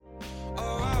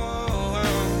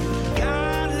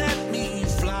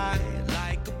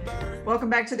Welcome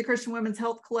back to the Christian Women's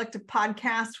Health Collective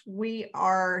podcast. We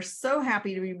are so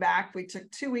happy to be back. We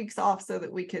took 2 weeks off so that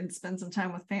we could spend some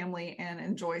time with family and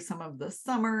enjoy some of the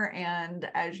summer. And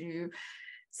as you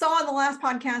saw in the last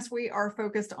podcast, we are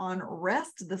focused on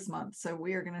rest this month. So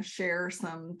we are going to share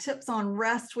some tips on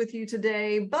rest with you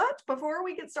today. But before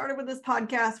we get started with this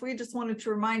podcast, we just wanted to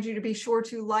remind you to be sure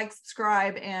to like,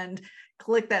 subscribe, and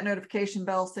click that notification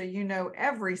bell so you know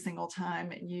every single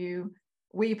time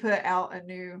we put out a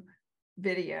new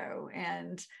video.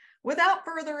 And without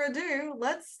further ado,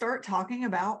 let's start talking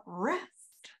about rest.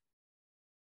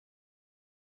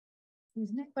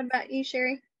 What about you,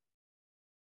 Sherry?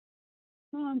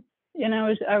 I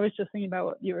was just thinking about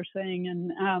what you were saying,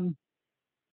 and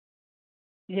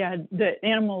the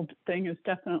animal thing is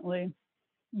definitely,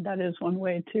 that is one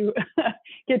way to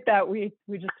get that. We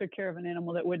just took care of an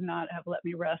animal that would not have let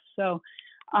me rest. So,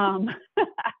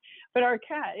 but our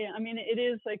cat, I mean, it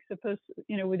is like supposed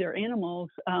to, with your animals,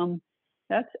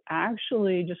 that's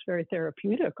actually just very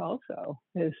therapeutic also,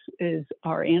 is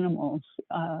our animals.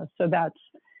 So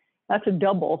that's a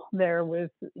double there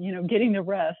with, getting the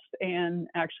rest and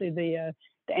actually the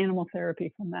animal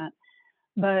therapy from that.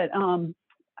 But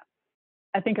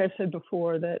I think I said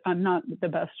before that I'm not the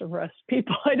best of rest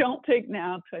people. I don't take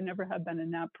naps. I never have been a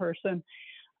nap person.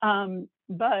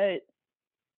 But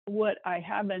what I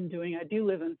have been doing, I do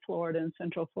live in Florida, in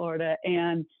Central Florida,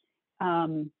 and I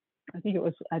think it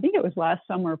was last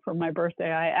summer for my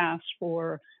birthday, I asked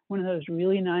for one of those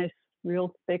really nice,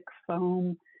 real thick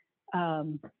foam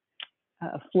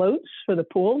floats for the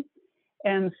pool.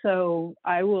 And so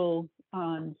I will,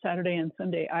 on Saturday and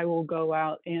Sunday, I will go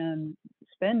out and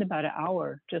spend about an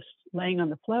hour just laying on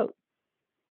the float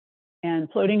and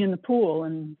floating in the pool.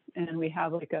 And we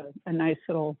have like a nice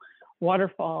little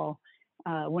waterfall.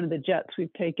 One of the jets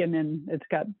we've taken, and it's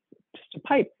got just a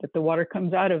pipe that the water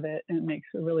comes out of it, and it makes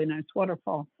a really nice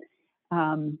waterfall.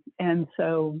 And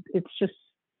so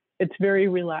it's very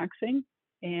relaxing,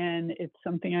 and it's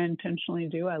something I intentionally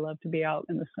do. I love to be out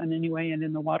in the sun anyway and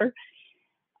in the water.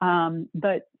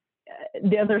 But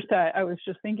the other side, I was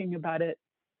just thinking about it.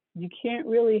 You can't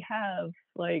really have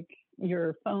like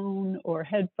your phone or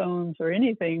headphones or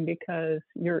anything because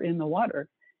you're in the water,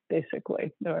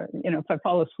 basically. Or, if I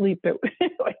fall asleep, it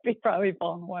would be probably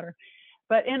fall in the water.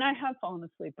 And I have fallen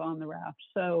asleep on the raft.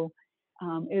 So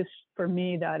for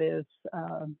me, that is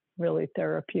really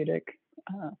therapeutic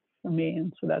for me.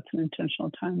 And so that's an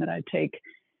intentional time that I take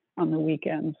on the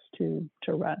weekends to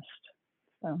rest.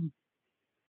 So,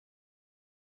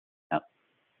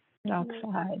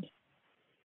 outside.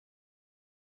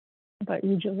 But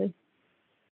usually.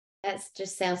 That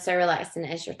just sounds so relaxing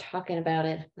as you're talking about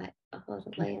it. Like, oh,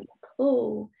 laying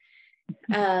cool.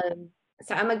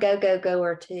 So I'm a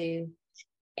goer too.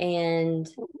 And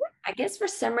I guess for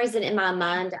some reason in my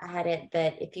mind, I had it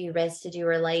that if you rested, you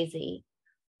were lazy,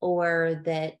 or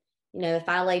that, if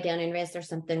I lay down and rest, there's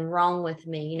something wrong with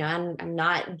me. I'm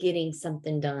not getting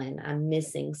something done. I'm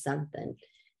missing something.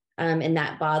 And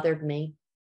that bothered me.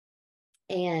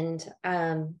 And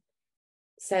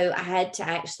so I had to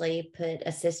actually put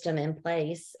a system in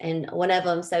place. And one of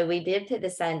them, so we did put the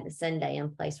Sunday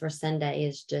in place, where Sunday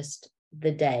is just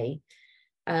the day.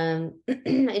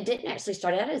 It didn't actually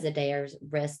start out as a day of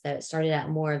rest, though. It started out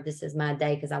more of, this is my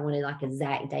day, because I wanted like a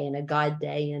Zach day and a God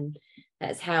day. And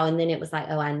that's how, and then it was like,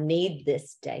 oh, I need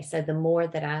this day. So the more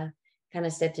that I kind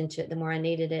of stepped into it, the more I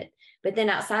needed it. But then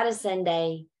outside of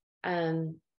Sunday, I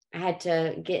had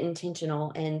to get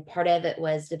intentional. And part of it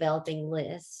was developing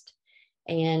list.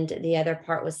 And the other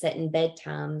part was setting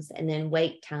bedtimes and then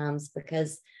wake times,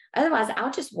 because otherwise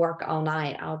I'll just work all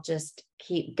night. I'll just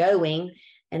keep going,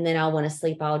 and then I'll want to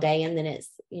sleep all day. And then it's,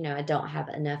 I don't have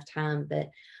enough time. But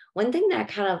one thing that I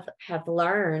kind of have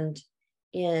learned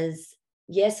is,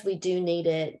 yes, we do need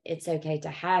it. It's okay to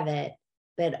have it,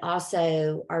 but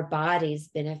also our bodies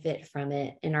benefit from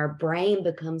it, and our brain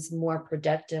becomes more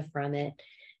productive from it.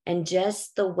 And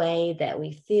just the way that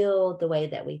we feel, the way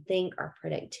that we think, our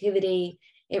productivity,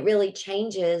 it really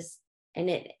changes.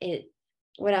 And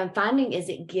what I'm finding is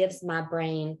it gives my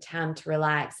brain time to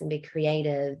relax and be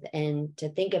creative, and to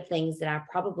think of things that I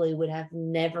probably would have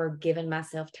never given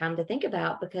myself time to think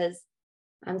about, because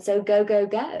I'm so go, go,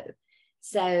 go.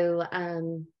 So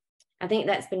I think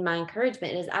that's been my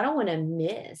encouragement, is I don't want to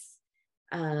miss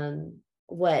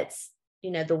what's,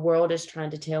 the world is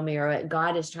trying to tell me, or what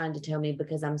God is trying to tell me,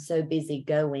 because I'm so busy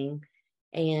going.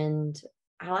 And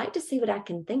I like to see what I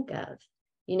can think of.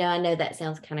 I know that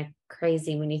sounds kind of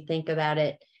crazy when you think about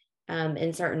it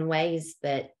in certain ways,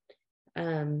 but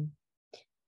the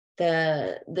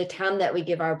time that we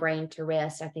give our brain to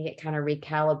rest, I think it kind of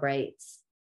recalibrates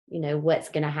what's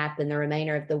going to happen the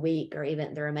remainder of the week or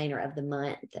even the remainder of the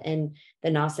month. And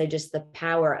then also just the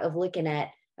power of looking at,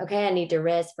 okay, I need to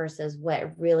rest versus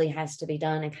what really has to be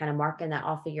done, and kind of marking that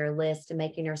off of your list and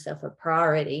making yourself a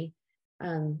priority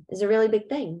is a really big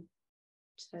thing.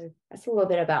 So that's a little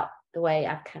bit about the way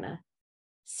I've kind of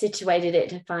situated it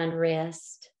to find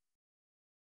rest.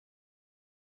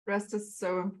 Rest is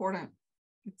so important.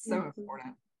 It's so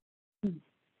important.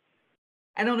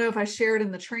 I don't know if I shared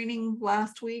in the training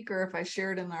last week or if I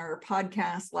shared in our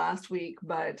podcast last week,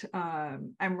 but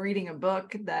I'm reading a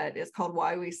book that is called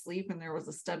Why We Sleep. And there was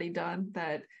a study done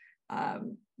that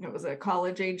it was a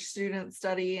college age student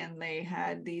study, and they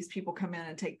had these people come in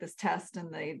and take this test,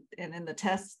 and in the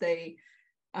test, they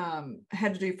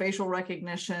had to do facial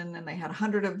recognition, and they had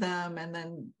 100 of them. And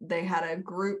then they had a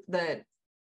group that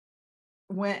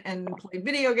went and played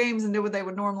video games and did what they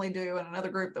would normally do, and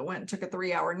another group that went and took a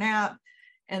 3-hour nap.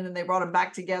 And then they brought them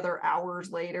back together hours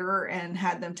later and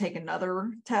had them take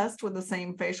another test with the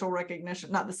same facial recognition,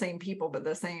 not the same people, but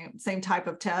the same type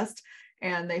of test.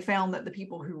 And they found that the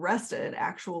people who rested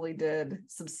actually did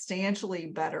substantially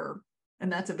better.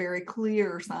 And that's a very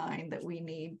clear sign that we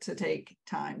need to take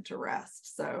time to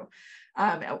rest. So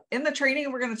in the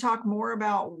training, we're going to talk more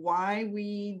about why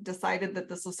we decided that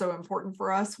this was so important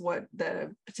for us, what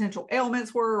the potential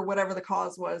ailments were, or whatever the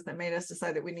cause was that made us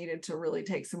decide that we needed to really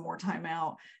take some more time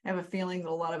out. I have a feeling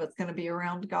that a lot of it's going to be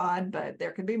around God, but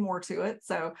there could be more to it.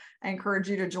 So I encourage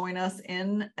you to join us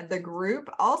in the group.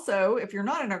 Also, if you're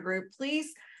not in our group,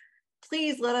 please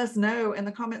let us know in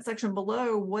the comment section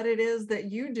below what it is that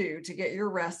you do to get your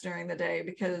rest during the day,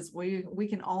 because we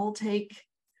can all take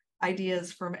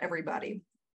ideas from everybody.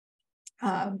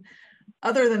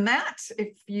 Other than that,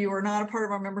 if you are not a part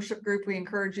of our membership group, we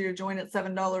encourage you to join at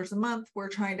 $7 a month. We're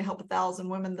trying to help 1,000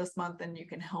 women this month, and you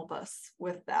can help us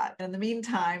with that. In the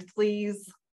meantime, please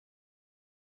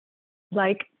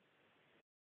like,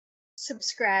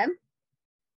 subscribe,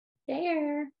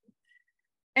 share,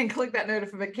 and click that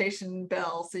notification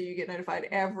bell so you get notified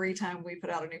every time we put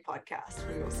out a new podcast.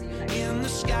 We will see you next time. In the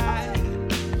sky,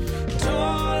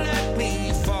 don't let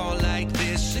me fall